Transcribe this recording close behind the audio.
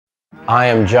I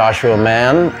am Joshua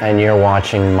Mann, and you're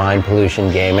watching Mind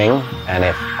Pollution Gaming. And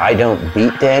if I don't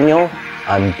beat Daniel,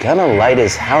 I'm gonna light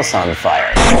his house on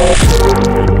fire.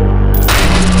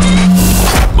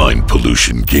 Mind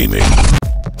Pollution Gaming.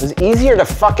 It's easier to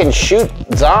fucking shoot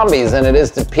zombies than it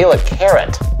is to peel a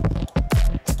carrot.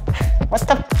 What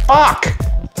the fuck?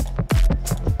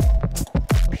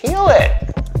 Peel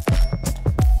it.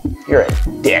 You're a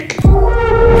dick.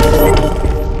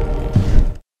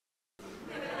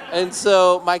 And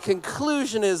so my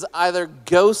conclusion is either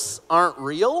ghosts aren't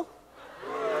real,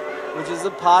 which is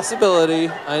a possibility.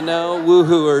 I know,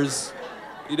 woohooers,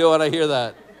 you don't want to hear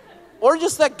that. Or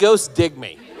just that ghosts dig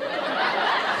me.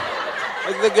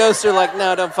 Like the ghosts are like,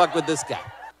 no, don't fuck with this guy.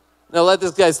 No, let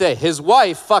this guy stay. His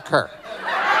wife, fuck her.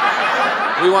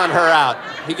 We want her out.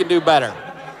 He can do better.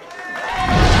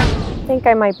 I think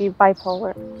I might be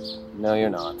bipolar. No, you're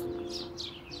not.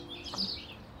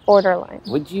 Borderline.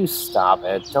 Would you stop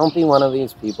it? Don't be one of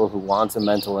these people who wants a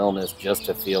mental illness just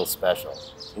to feel special.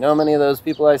 You know how many of those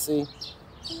people I see?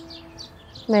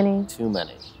 Many. Too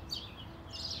many.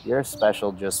 You're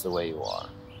special just the way you are.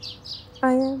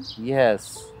 I am.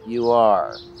 Yes, you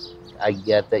are. I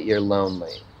get that you're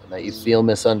lonely and that you feel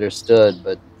misunderstood,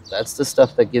 but that's the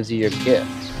stuff that gives you your gift.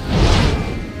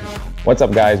 What's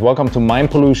up, guys? Welcome to Mind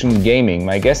Pollution Gaming.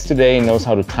 My guest today knows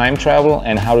how to time travel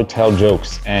and how to tell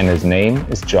jokes, and his name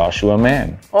is Joshua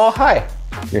Mann. Oh, hi.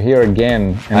 You're here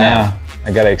again, and now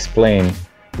I gotta explain.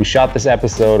 We shot this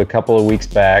episode a couple of weeks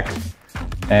back,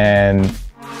 and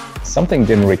something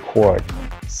didn't record.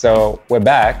 So we're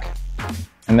back,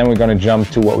 and then we're gonna jump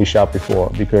to what we shot before,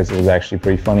 because it was actually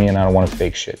pretty funny, and I don't want to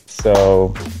fake shit.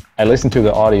 So I listened to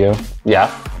the audio.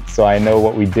 Yeah. So I know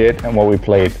what we did and what we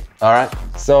played. All right.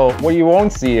 So what you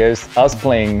won't see is us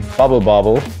playing Bubble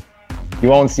Bobble. You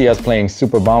won't see us playing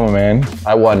Super Bomberman.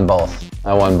 I won both.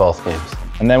 I won both games.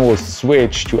 And then we'll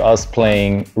switch to us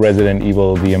playing Resident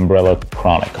Evil: The Umbrella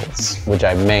Chronicles. Which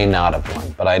I may not have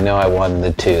won, but I know I won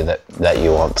the two that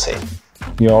you won't see.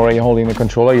 You already holding the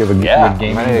controller? You have your gaming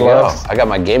I'm ready to gloves? go. I got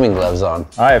my gaming gloves on.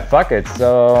 All right, fuck it.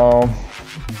 So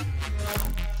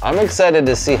I'm excited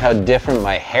to see how different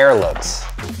my hair looks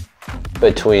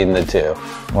between the two.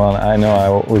 well, I know I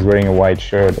was wearing a white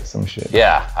shirt or some shit.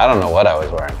 Yeah, I don't know what I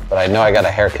was wearing, but I know I got a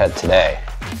haircut today,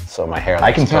 so my hair looks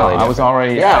I can tell. totally I was different.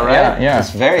 already. Yeah, right? Yeah. It's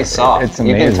very soft. It's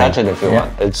You amazing. can touch it if you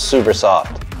want. It's super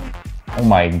soft. Oh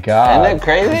my god. Isn't it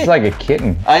crazy? It's like a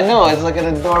kitten. I know, it's like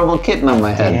an adorable kitten on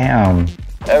my head. Damn.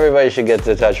 Everybody should get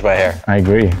to touch my hair. I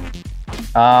agree.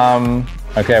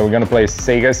 Okay, we're gonna play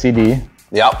Sega CD.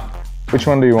 Yep. Which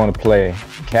one do you want to play?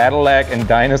 Cadillac and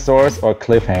Dinosaurs or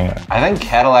Cliffhanger? I think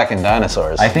Cadillac and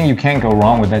Dinosaurs. I think you can't go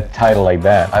wrong with that title like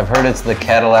that. I've heard it's the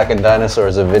Cadillac and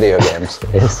Dinosaurs of video games.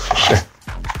 It is for sure.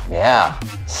 Yeah,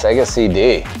 Sega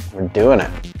CD. We're doing it.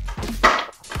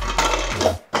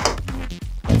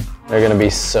 There are gonna be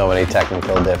so many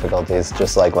technical difficulties,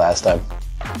 just like last time.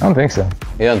 I don't think so.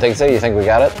 You don't think so? You think we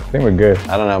got it? I think we're good.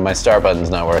 I don't know, my start button's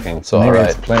not working, so Maybe all right.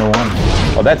 it's player one.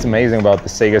 Oh, that's amazing about the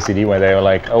Sega CD where they were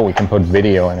like, oh, we can put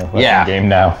video in a fucking Yeah. game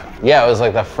now. Yeah, it was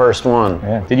like the first one.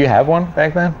 Yeah. Did you have one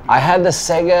back then? I had the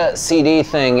Sega CD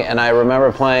thing, and I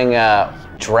remember playing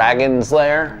Dragon's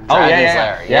Lair. Oh, yeah, Dragon's yeah,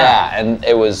 Lair. yeah. And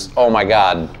it was, oh my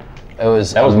God. It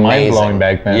was That was amazing. mind-blowing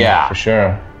back then. Yeah. For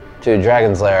sure. Dude,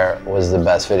 Dragon's Lair was the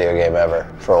best video game ever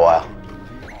for a while.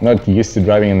 Not used to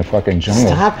driving in the fucking jungle.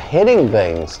 Stop hitting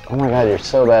things. Oh my God, you're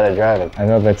so bad at driving. I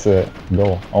know that's a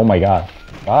goal. Oh my god.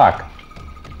 Fuck.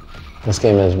 This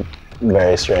game is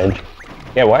very strange.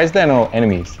 Yeah, why is there no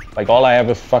enemies? Like all I have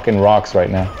is fucking rocks right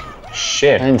now.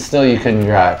 Shit. And still you couldn't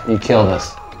drive. You killed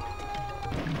us.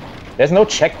 There's no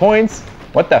checkpoints?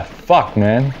 What the fuck,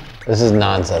 man? This is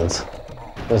nonsense.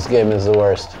 This game is the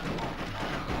worst.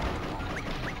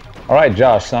 Alright,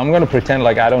 Josh, so I'm gonna pretend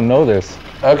like I don't know this.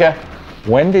 Okay.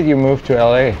 When did you move to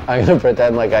LA? I'm gonna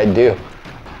pretend like I do.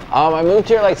 I moved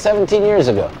here like 17 years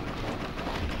ago.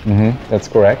 That's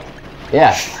correct. Yeah,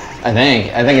 I think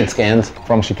it scans.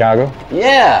 From Chicago?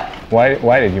 Yeah.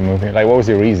 Why did you move here? Like, what was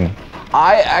your reason?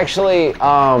 I actually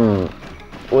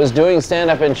was doing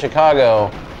stand-up in Chicago,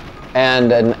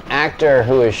 and an actor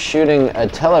who was shooting a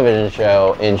television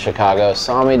show in Chicago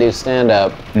saw me do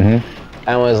stand-up and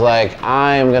was like,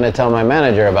 I'm gonna tell my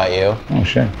manager about you. Oh,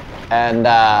 shit. And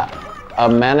a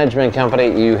management company,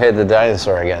 you hit the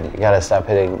dinosaur again. You gotta stop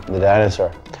hitting the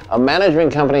dinosaur. A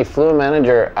management company flew a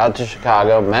manager out to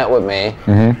Chicago, met with me,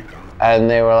 and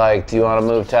they were like, do you wanna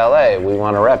move to LA? We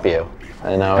wanna rep you.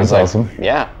 And I was That's like, awesome.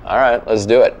 yeah, all right, let's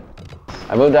do it.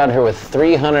 I moved out here with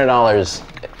 $300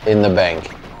 in the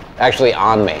bank. Actually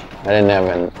on me. I didn't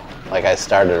even, like I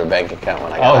started a bank account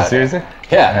when I got out Oh, seriously? here.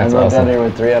 Yeah, That's I moved awesome. down here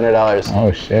with $300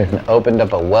 Oh shit. and opened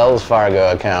up a Wells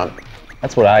Fargo account.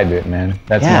 That's what I did, man.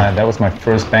 That was my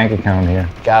first bank account here.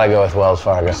 Gotta go with Wells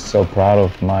Fargo. So proud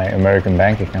of my American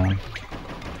bank account.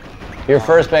 Your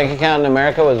first bank account in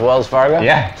America was Wells Fargo?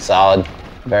 Yeah. Solid.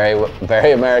 Very,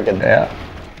 very American. Yeah.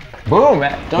 Boom,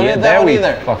 man. Don't Yeah, get there that one we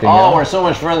either. fucking Oh, go. we're so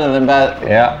much further than bad.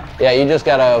 Yeah. Yeah, you just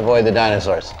gotta avoid the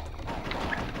dinosaurs.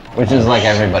 Which is like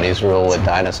everybody's rule with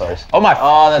dinosaurs. Oh my.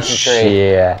 Oh, that's a tree.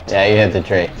 Shit. Yeah, you hit the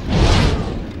tree.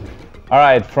 All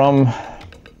right,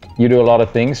 you do a lot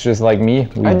of things just like me.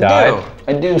 We died.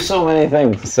 I do so many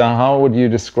things. So how would you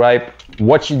describe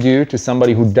what you do to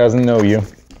somebody who doesn't know you?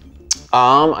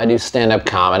 I do stand-up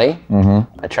comedy.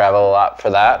 I travel a lot for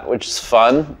that, which is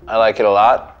fun. I like it a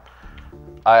lot.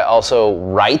 I also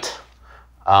write.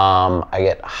 I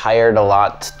get hired a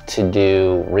lot to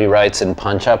do rewrites and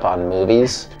punch-up on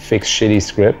movies. Fix shitty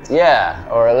scripts. Yeah,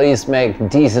 or at least make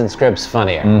decent scripts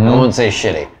funnier. I won't say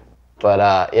shitty.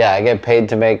 But yeah, I get paid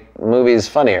to make movies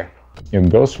funnier. You're a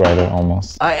ghostwriter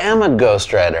almost. I am a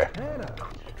ghostwriter.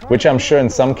 Which I'm sure in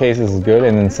some cases is good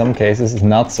and in some cases is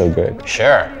not so good.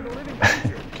 Sure.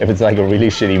 If it's like a really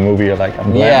shitty movie, you're like,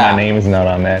 I'm glad Yeah. my name is not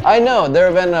on that. I know, there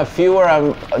have been a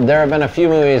few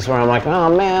movies where I'm like,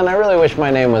 oh man, I really wish my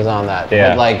name was on that. Yeah.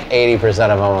 But like 80%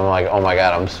 of them, I'm like, oh my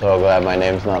God, I'm so glad my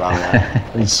name's not on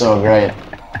that. It's so great.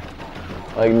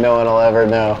 Like no one will ever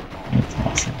know. That's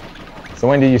awesome. So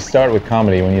when did you start with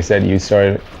comedy? When you said you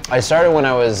started? I started when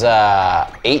I was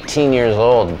 18 years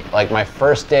old. Like my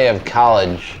first day of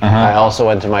college, I also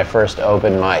went to my first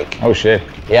open mic. Oh shit.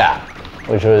 Yeah,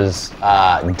 which was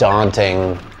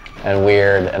daunting and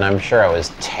weird, and I'm sure I was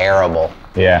terrible.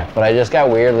 Yeah. But I just got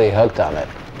weirdly hooked on it.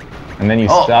 And then you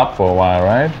stopped for a while,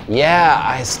 right? Yeah,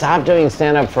 I stopped doing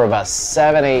stand-up for about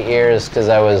 7-8 years because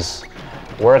I was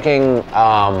working,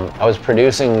 I was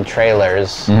producing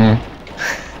trailers.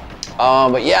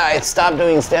 But yeah, I stopped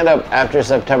doing stand-up after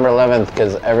September 11th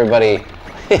because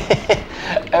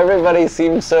everybody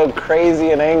seemed so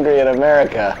crazy and angry in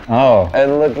America. Oh.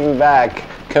 And looking back,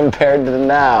 compared to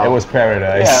now. It was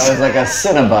paradise. Yeah, it was like a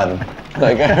Cinnabon.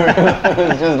 Like, it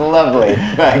was just lovely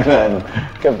back then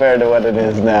compared to what it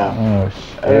is now. Oh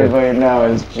shit. Everybody now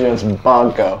is just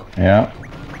bonko. Yeah.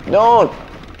 Don't!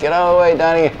 Get out of the way,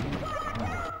 Donnie.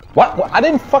 What? I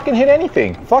didn't fucking hit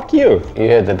anything. Fuck you. You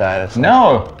hit the dinosaur.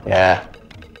 No. Yeah.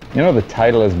 You know the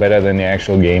title is better than the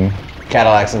actual game.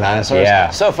 Cadillacs and dinosaurs? Yeah.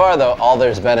 So far, though, all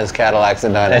there's been is Cadillacs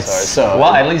and dinosaurs. So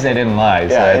well, at least they didn't lie.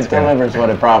 So yeah, that's it good. delivers what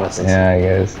it promises. Yeah, I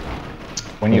guess.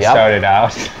 When you Yep. started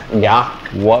out, Yeah.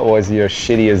 what was your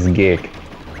shittiest gig?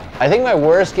 I think my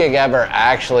worst gig ever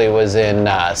actually was in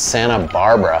Santa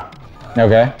Barbara.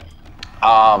 Okay.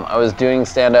 I was doing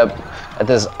stand-up at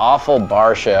this awful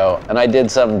bar show, and I did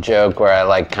some joke where I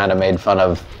like kind of made fun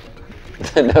of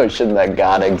the notion that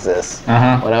God exists.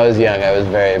 When I was young, I was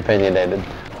very opinionated.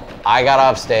 I got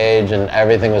off stage and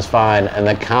everything was fine, and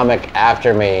the comic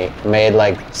after me made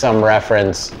like some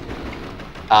reference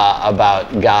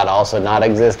about God also not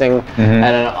existing, and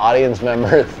an audience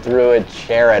member threw a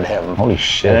chair at him. Holy And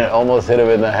shit. it almost hit him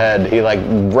in the head. He like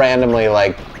randomly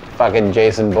like fucking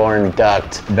Jason Bourne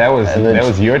ducked. That was And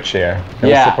then- your chair. That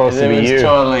Yeah, was supposed to be you.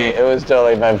 it was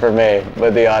totally meant for me.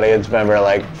 But the audience member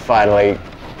like finally,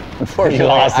 unfortunately,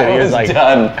 lost it. I He was was like-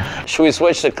 done. Should we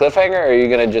switch to cliffhanger, or are you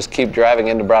gonna just keep driving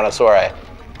into Brontosaurus?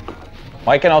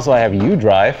 I can also have you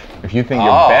drive if you think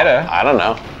you're better. I don't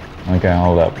know. Okay,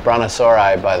 hold up.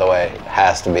 Brontosauri, by the way,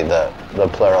 has to be the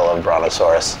plural of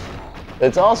Brontosaurus.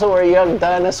 It's also where young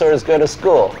dinosaurs go to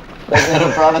school. They go to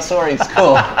Brontosauri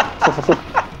school.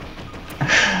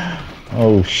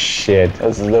 Oh shit.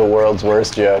 This is the world's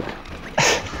worst joke.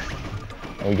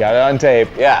 We got it on tape.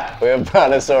 Yeah, we have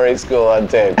Brontosauri school on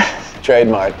tape.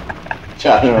 Trademark.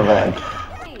 Josh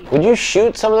Van. Would you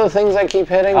shoot some of the things I keep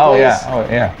hitting, Oh please? yeah. Oh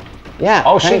yeah. Yeah.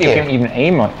 Oh shit, thank you can even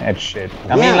aim at shit.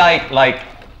 I mean Yeah. like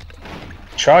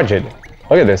charge it.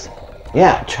 Look at this.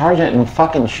 Yeah, charge it and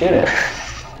fucking shoot it.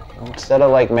 Instead of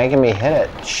like making me hit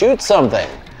it. Shoot something.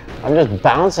 I'm just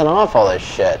bouncing off all this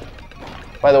shit.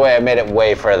 By the way, I made it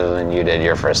way further than you did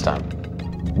your first time.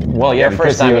 Well, yeah, Your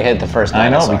first time you hit the first I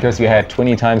know, dinosaur. because you had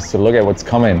 20 times to look at what's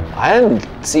coming. I didn't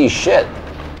see shit.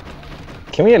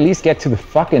 Can we at least get to the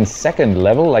fucking second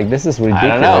level? Like, this is I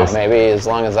ridiculous. don't know. Maybe as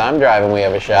long as I'm driving, we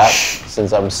have a shot.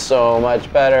 Since I'm so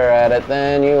much better at it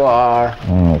than you are.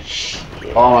 Oh, shit.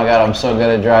 Oh my god, I'm so good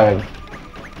at driving.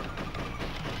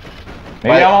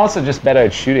 Maybe But- I'm also just better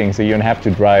at shooting, so you don't have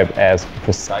to drive as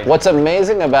precise. What's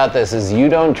amazing about this is you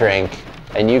don't drink,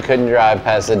 and you couldn't drive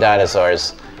past the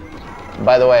dinosaurs.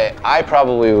 By the way, I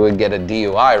probably would get a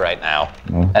DUI right now,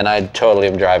 and I totally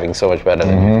am driving so much better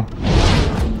than you.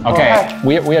 Okay,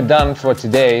 we are done for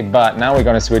today, but now we're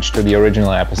gonna switch to the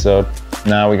original episode.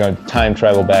 Now we're gonna time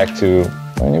travel back to,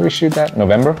 when did we shoot that?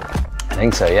 November? I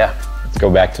think so, yeah. Let's go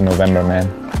back to November, man.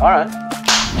 All right.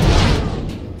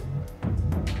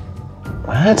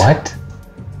 What?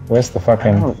 Where's the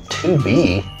fucking...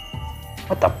 2B?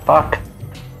 What the fuck?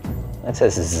 That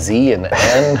says Z and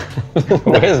N.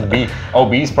 Where's B? Oh,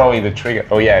 B's probably the trigger.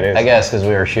 Oh yeah, it is. I guess because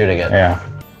we were shooting it. Yeah.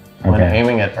 When Okay.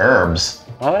 aiming at herbs.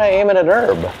 Why would I aim at an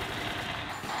herb?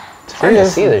 It's hard to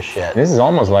see this shit. This is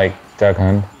almost like Duck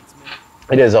Hunt.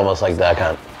 It is almost like Duck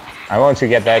Hunt. I want to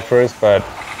get that first, but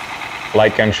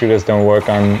light gun shooters don't work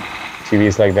on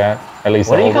TVs like that. At least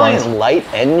What the are you old calling ones. it?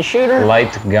 Light end shooter?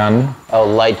 Light gun, Oh,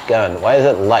 light gun. Why is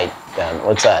it light gun?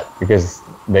 What's that? because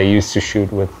they used to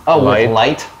shoot with With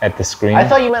light? at the screen. I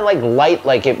thought you meant like light,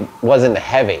 like it wasn't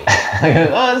heavy.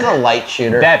 Oh, this is a light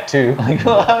shooter. that too. Like,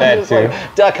 well, I was that just too.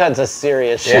 like, Duck Hunt's a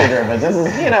serious Yeah. shooter, but this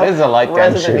is, you know, This is a light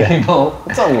gun Resident shooter. Evil.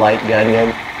 It's a light gun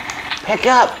game. Pick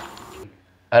up.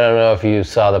 I don't know if you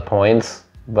saw the points,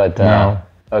 but No.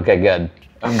 Okay, good.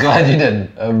 I'm glad you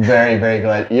did. I'm very, very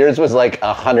glad. Yours was like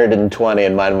 120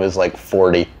 and mine was like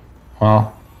 40.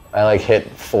 Well, I like hit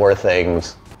 4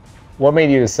 things. what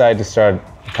made you decide to start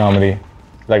comedy?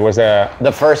 Like, was there,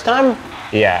 The first time,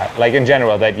 yeah, like in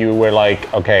general, that you were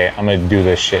like, okay, I'm gonna do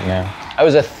this shit now? I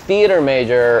was a theater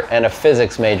major and a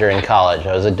physics major in college.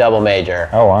 I was a double major.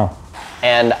 Oh, wow.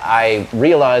 And I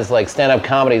realized like stand-up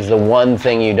comedy is the one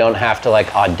thing you don't have to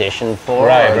like audition for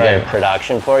Right, or get right.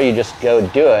 production for. You just go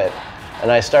do it.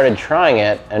 And I started trying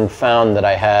it and found that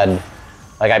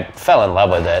I fell in love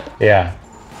with it. Yeah.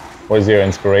 What was your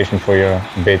inspiration for your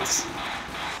bits?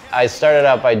 I started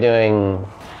out by doing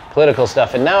political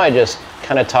stuff, and now I just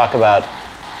kind of talk about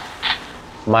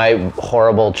my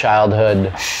horrible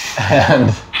childhood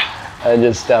and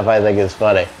just stuff I think is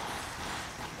funny.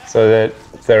 So that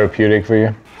therapeutic for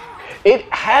you? It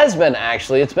has been,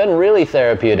 actually. It's been really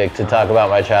therapeutic to talk about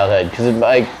my childhood, because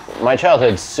like my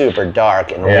childhood's super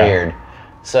dark and Yeah. weird.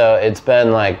 So it's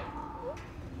been like,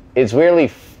 it's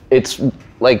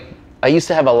like, I used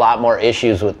to have a lot more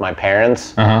issues with my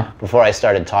parents before I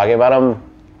started talking about them.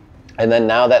 And then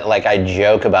now that like I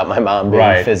joke about my mom being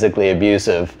Right. physically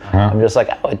abusive, I'm just like,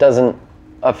 oh, it doesn't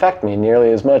affect me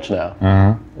nearly as much now.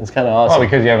 It's kind of awesome. Well,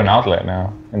 because you have an outlet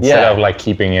now, instead Yeah. of like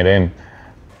keeping it in.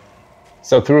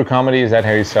 So through comedy, is that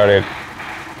how you started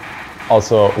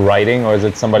also writing, or is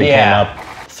it somebody came up?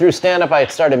 Through stand-up, I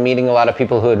started meeting a lot of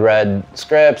people who had read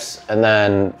scripts, and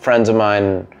then friends of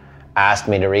mine asked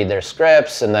me to read their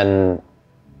scripts, and then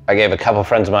I gave a couple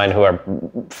friends of mine who are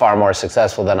far more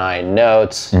successful than I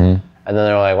notes, and then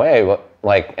they were like, wait, what?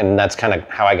 Like, and that's kind of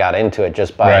how I got into it,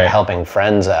 just by Right. helping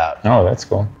friends out. Oh, that's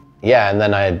cool. Yeah, and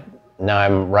then now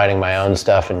I'm writing my own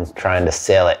stuff and trying to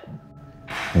sell it,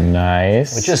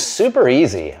 Nice. which is super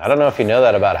easy. I don't know if you know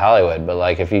that about Hollywood, but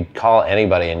like if you call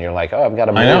anybody and you're like, oh, I've got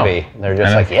a I know. movie, they're just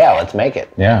I know. like, yeah, let's make it.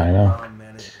 Yeah, I know.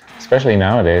 Especially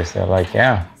nowadays, they're like,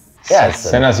 yeah. Yeah, it's the-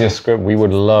 Send us your script. We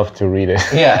would love to read it.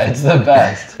 Yeah, it's the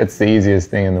best. It's the easiest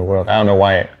thing in the world. I don't know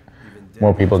why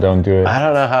more people don't do it. I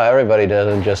don't know how everybody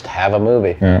doesn't just have a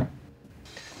movie. Yeah.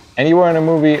 And you were in a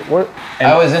movie.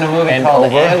 I was in a movie called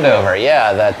Over? Andover,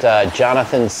 yeah, that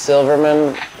Jonathan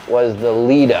Silverman was the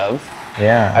lead of.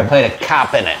 Yeah. I played a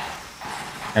cop in it.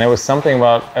 And it was something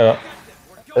about. It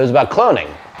was about cloning.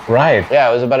 Right. Yeah,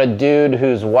 it was about a dude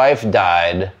whose wife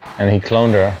died. And he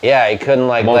cloned her. Yeah, he couldn't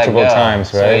like Multiple let go. times,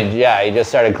 So right? he just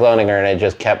started cloning her, and it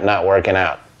just kept not working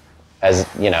out, as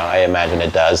you know, I imagine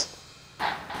it does.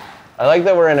 I like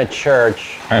that we're in a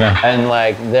church, I know. and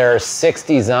like there are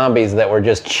 60 zombies that were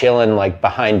just chilling like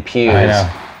behind pews. I know.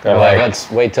 They're They're like, like- let's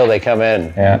wait till they come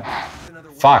in. Yeah.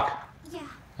 Fuck.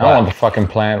 I What? want the fucking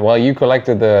plant. Well, you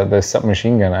collected the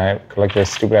submachine gun. I collected a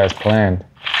stupid ass plant.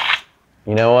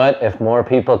 You know what? If more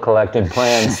people collected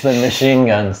plants than machine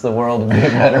guns, the world would be a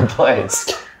better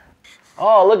place.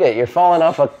 Oh, look at you're falling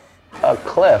off a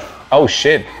cliff. Oh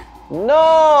shit.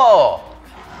 No!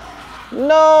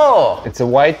 No! It's a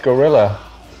white gorilla.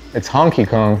 It's Honky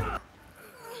Kong.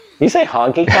 You say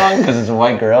honky Kong because it's a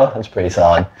white gorilla? That's pretty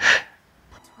solid.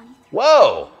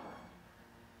 Whoa!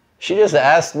 She just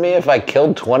asked me if I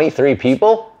killed 23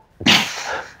 people?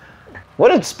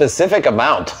 What a specific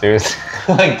amount. Seriously.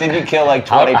 Like, did you kill like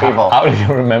 20 people? How do you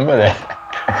remember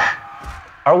that?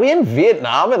 Are we in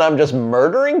Vietnam and I'm just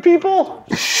murdering people?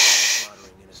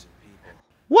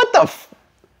 What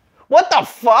the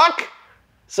fuck?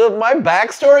 So my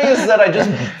backstory is that I just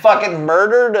fucking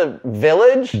murdered a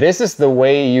village? This is the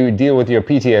way you deal with your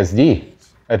PTSD.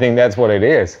 I think that's what it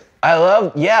is.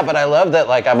 But I love that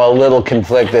like I'm a little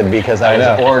conflicted because I was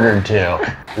know. ordered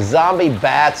to. Zombie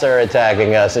bats are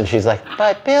attacking us and she's like,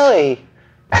 but Billy,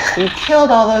 You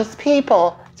killed all those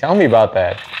people. Tell me about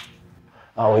that.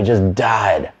 Oh, we just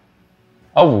died.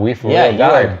 Oh, we for Yeah, real you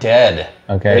died. are dead.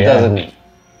 Okay, It yeah. doesn't...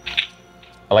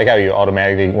 I like how you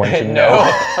automatically want to No.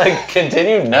 know. Like,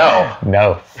 continue? No.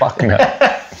 No, fuck no.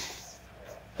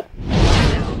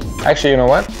 Actually, you know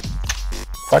what?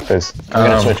 Fuck this. I'm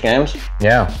gonna switch games?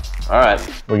 Yeah, All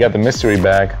right. we got the mystery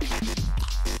bag.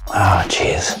 Oh,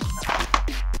 jeez.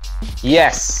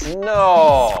 Yes.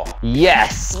 No.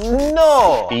 Yes.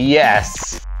 No.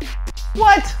 Yes.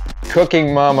 What?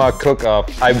 Cooking Mama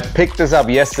Cook-Off. I picked this up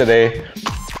yesterday,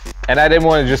 and I didn't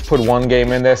want to just put one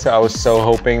game in there, so I was so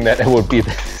hoping that it would be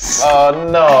this. Oh,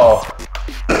 no.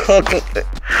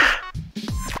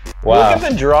 Wow, Look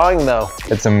at the drawing, though.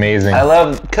 it's amazing. I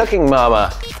love Cooking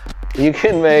Mama. You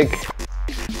can make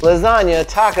lasagna,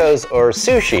 tacos, or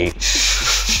sushi.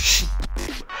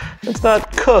 It's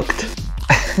not cooked.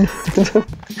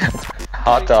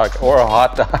 Hot dog or a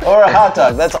hot dog. Or a hot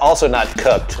dog. That's also not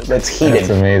cooked. That's heated. It's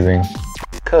amazing.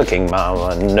 Cooking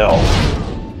Mama, no.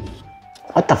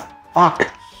 What the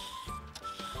fuck?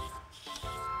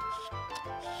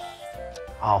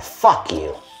 Oh, fuck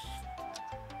you.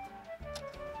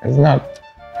 It's not.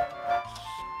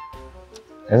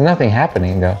 There's nothing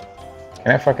happening though.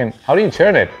 Can I fucking? How do you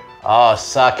turn it? Oh,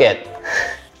 suck it.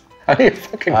 How do you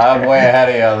fucking? I'm way ahead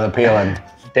of you on the peeling.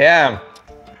 Damn.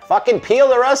 Fucking peel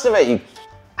the rest of it, you...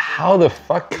 How the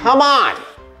fuck? Come on!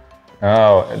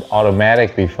 Oh, it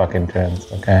automatically fucking turns.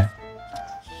 Okay.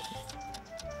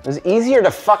 It's easier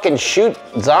to fucking shoot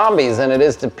zombies than it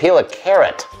is to peel a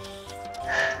carrot.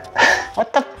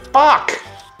 What the fuck?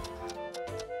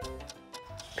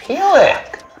 Peel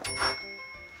it.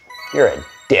 You're a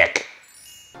dick.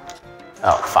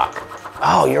 Oh, fuck.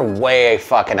 Oh, you're way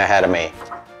fucking ahead of me.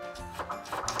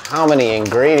 How many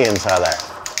ingredients are there?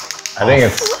 I think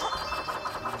it's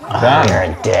Oh, done. you're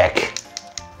a dick.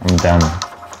 I'm done.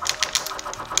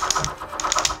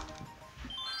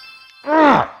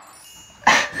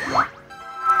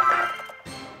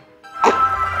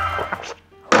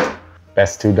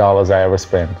 Best $2 I ever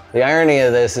spent. The irony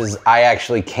of this is I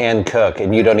actually can cook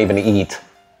and you don't even eat.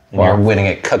 And Wow. you're winning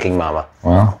at Cooking Mama.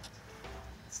 Well,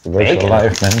 it's the virtual Bacon.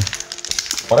 life, man.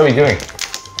 What are we doing?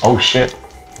 Oh shit.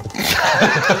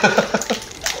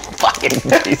 Fucking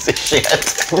piece of shit.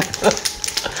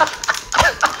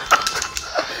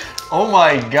 Oh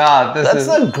my god, this That's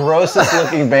the grossest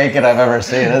looking bacon I've ever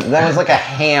seen. That was like a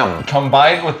ham.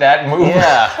 combined with that move.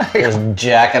 Yeah. Just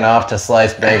jacking off to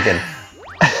sliced bacon.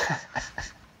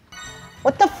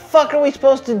 What the fuck are we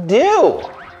supposed to do?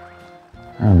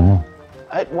 I don't know.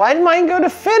 Why did mine go to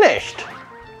finished?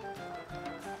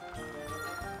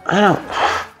 I don't...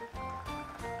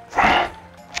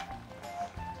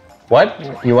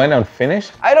 What? You went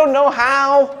unfinished? I don't know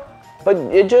how, but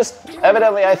it just,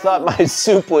 evidently I thought my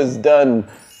soup was done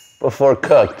before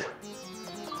cooked.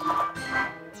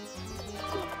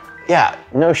 Yeah,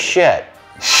 no shit.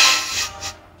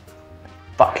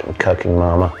 Fucking Cooking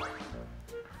Mama.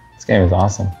 This game is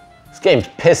awesome. This game's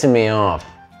pissing me off.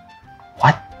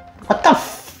 What? What the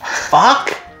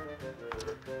fuck?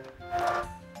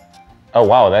 Oh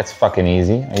wow, that's fucking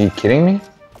easy. Are you kidding me?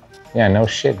 Yeah, no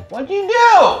shit. What'd you do?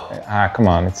 Ah, come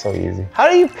on, it's so easy. How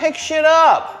do you pick shit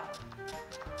up?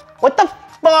 What the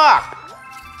fuck?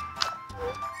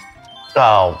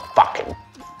 Oh, fucking,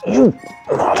 you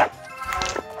mother.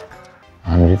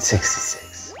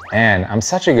 166. Man, I'm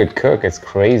such a good cook, it's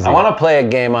crazy. I want to play a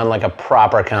game on like a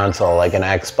proper console, like an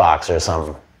Xbox or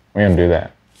something. We don't do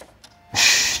that.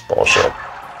 Bullshit.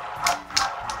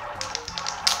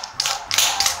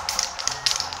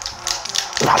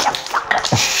 Motherfucker.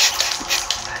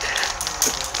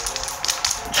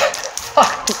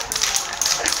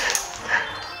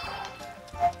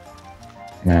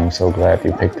 Man, I'm so glad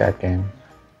you picked that game.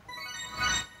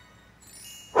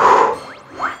 I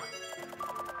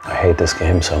hate this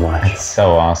game so much. It's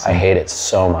so awesome. I hate it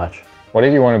so much. What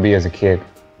did you want to be as a kid?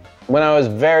 When I was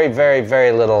very, very,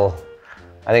 very little,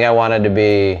 I think I wanted to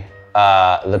be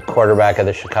the quarterback of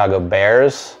the Chicago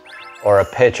Bears or a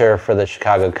pitcher for the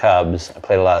Chicago Cubs. I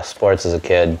played a lot of sports as a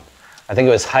kid. I think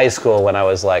it was high school when I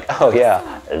was like, oh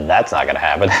yeah, that's not gonna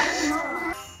happen.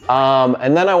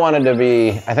 And then I wanted to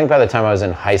be, I think by the time I was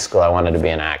in high school, I wanted to be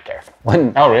an actor.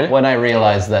 Oh, really? When I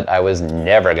realized that I was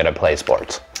never gonna play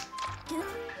sports.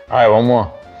 All right, one more.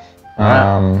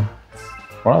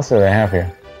 What else do they have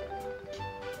here?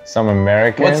 Some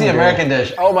American. What's the American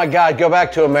dish? Oh my God, go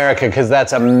back to America, because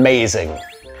that's amazing.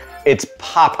 It's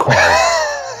popcorn.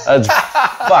 That's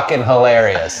fucking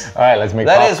hilarious. All right, let's make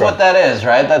That popcorn. is what that is,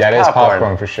 right? That's That is popcorn.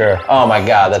 popcorn for sure. Oh my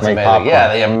God, that's make amazing. popcorn.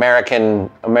 Yeah, the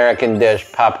American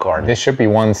dish popcorn. This should be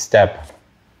one step.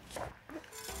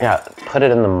 Yeah, put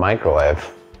it in the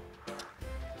microwave.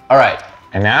 All right.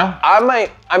 And now?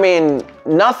 I mean,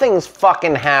 nothing's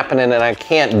fucking happening and I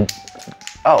can't.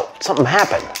 Oh, something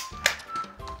happened.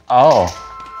 Oh.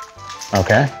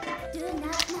 Okay.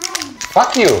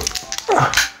 Fuck you.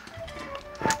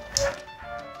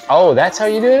 Oh, that's how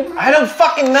you do it? I don't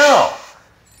fucking know.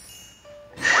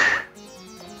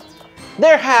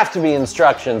 There have to be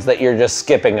instructions that you're just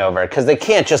skipping over because they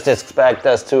can't just expect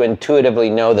us to intuitively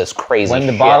know this crazy When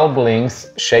the shit. bottle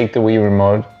blinks, shake the Wii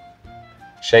remote.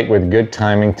 Shake with good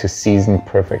timing to season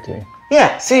perfectly.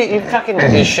 Yeah, see, you fucking.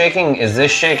 Is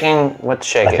this shaking? What's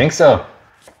shaking? I think so.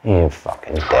 You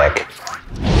fucking dick.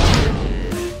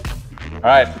 All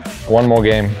right, one more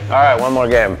game. All right, one more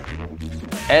game.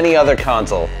 Any other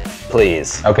console,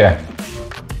 please. Okay.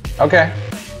 Okay.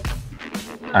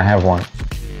 I have one.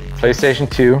 PlayStation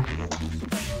 2.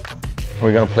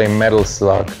 We're gonna play Metal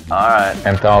Slug. All right.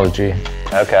 Anthology.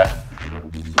 Okay.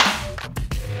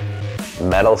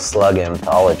 Metal Slug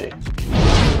Anthology.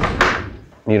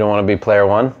 You don't want to be player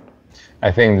one?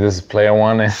 I think this is player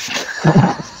one.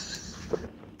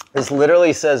 This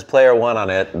literally says player one on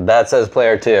it. That says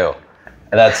player two.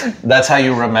 And that's how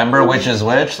you remember which is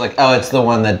which? Like, oh, it's the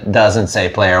one that doesn't say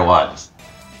player one.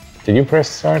 Did you press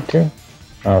start too?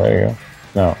 Oh, there you go.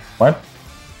 No. What?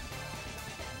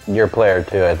 You're player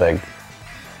two, I think.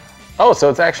 Oh, so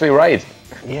it's actually right.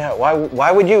 Yeah,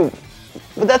 why would you?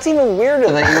 But that's even weirder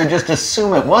that you would just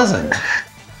assume it wasn't.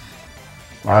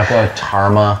 Marco,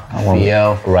 Tarma,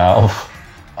 Theo. Ralph.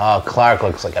 Oh, Clark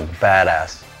looks like a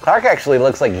badass. Clark actually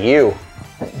looks like you.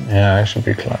 Yeah, I should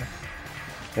be Clark.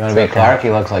 You want to be Clark? He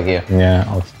looks like you.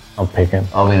 Yeah, I'll pick him.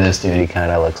 I'll be this dude. He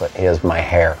kind of looks like he has my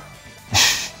hair.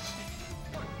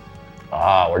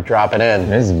 Oh, we're dropping in.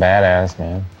 This is badass,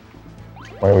 man.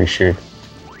 Where do we shoot?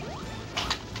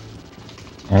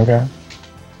 Okay.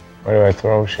 Where do I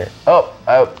throw shit? Oh,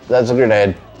 that's a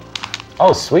grenade.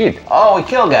 Oh, sweet. Oh, we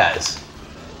kill guys.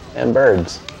 And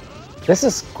birds. This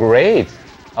is great.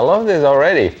 I love this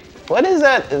already. What is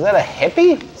that? Is that a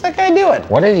hippie? What's that guy doing?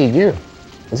 What did he do?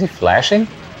 Was he flashing?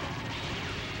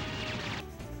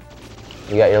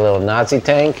 You got your little Nazi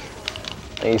tank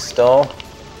that you stole?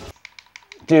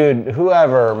 Dude,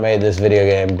 whoever made this video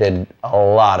game did a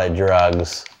lot of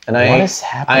drugs. And What is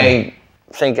happening?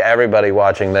 I think everybody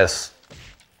watching this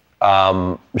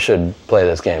should play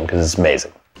this game because it's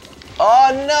amazing. Oh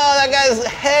no, that guy's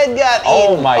head got eaten.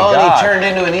 Oh my God. And he turned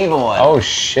into an evil one. Oh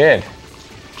shit.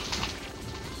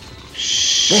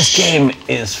 This game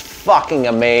is fucking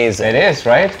amazing. It is,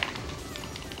 right?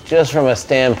 Just from a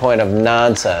standpoint of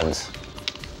nonsense.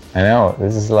 I know.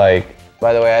 This is like.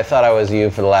 By the way, I thought I was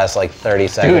you for the last like 30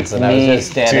 seconds, Dude, and I was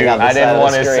just standing too. on the I side didn't of the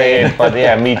want to screen. say it, but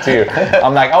yeah, me too.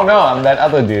 I'm like, oh no, I'm that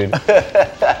other dude.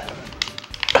 I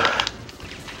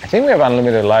think we have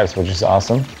unlimited lives, which is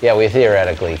awesome. Yeah, we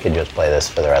theoretically could just play this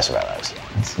for the rest of our lives.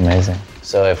 That's amazing.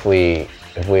 So if we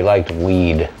liked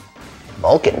weed,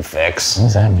 Vulcan fix. What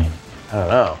does that mean? I don't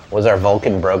know. Was our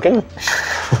Vulcan broken?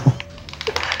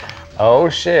 Oh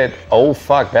shit. Oh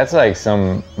fuck. That's like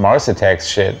some Mars Attacks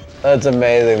shit. That's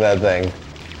amazing, that thing.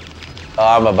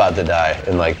 Oh, I'm about to die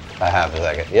in like a half a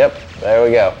second. Yep, there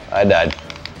we go. I died.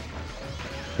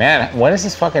 Man, when is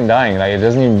this fucking dying? Like, it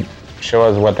doesn't even show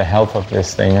us what the health of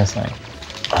this thing is like.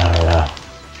 I don't know.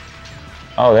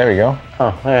 Oh, there we go.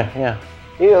 Oh, yeah.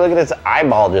 Ew, look at this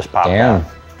eyeball just popped Damn.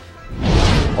 out.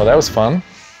 Well, that was fun.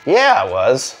 Yeah, it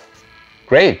was.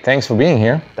 Great. Thanks for being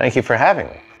here. Thank you for having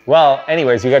me. Well,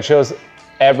 anyways, you got shows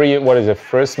every, what is it,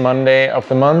 first Monday of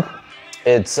the month?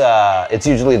 It's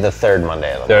usually the third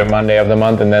Monday of the Third Monday of the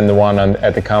month, and then the one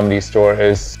at the Comedy Store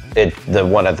is month. The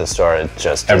one at the store, it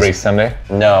just every is, Sunday?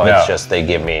 No, it's just they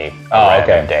give me a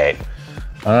random date.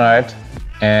 All right.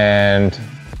 And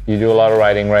you do a lot of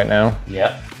writing right now.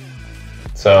 Yeah.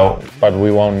 So, but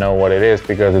we won't know what it is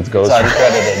because it's It's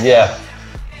uncredited, yeah.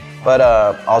 But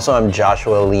also I'm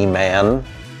Joshua Lee Mann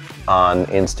on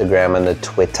Instagram and the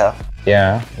Twitter.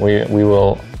 Yeah, we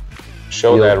will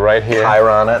show that right here.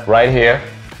 Chiron it. Right here.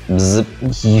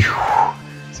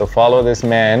 Bzz. So follow this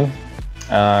man.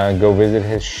 Go visit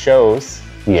his shows.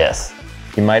 Yes,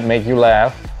 He might make you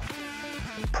laugh.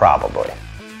 probably.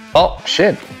 Oh,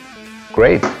 shit.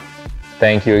 Great.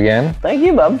 Thank you again. Thank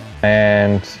you, bub.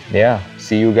 And yeah,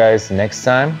 see you guys next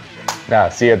time.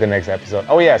 See you at the next episode.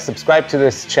 Oh yeah, subscribe to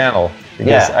this channel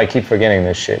because Yeah. I keep forgetting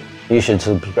this shit. You should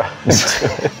subscribe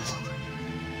to it.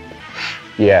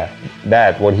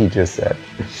 Yeah, what he just said.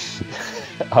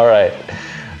 All right.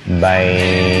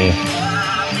 Bye.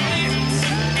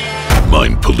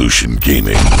 Mind Pollution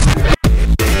Gaming.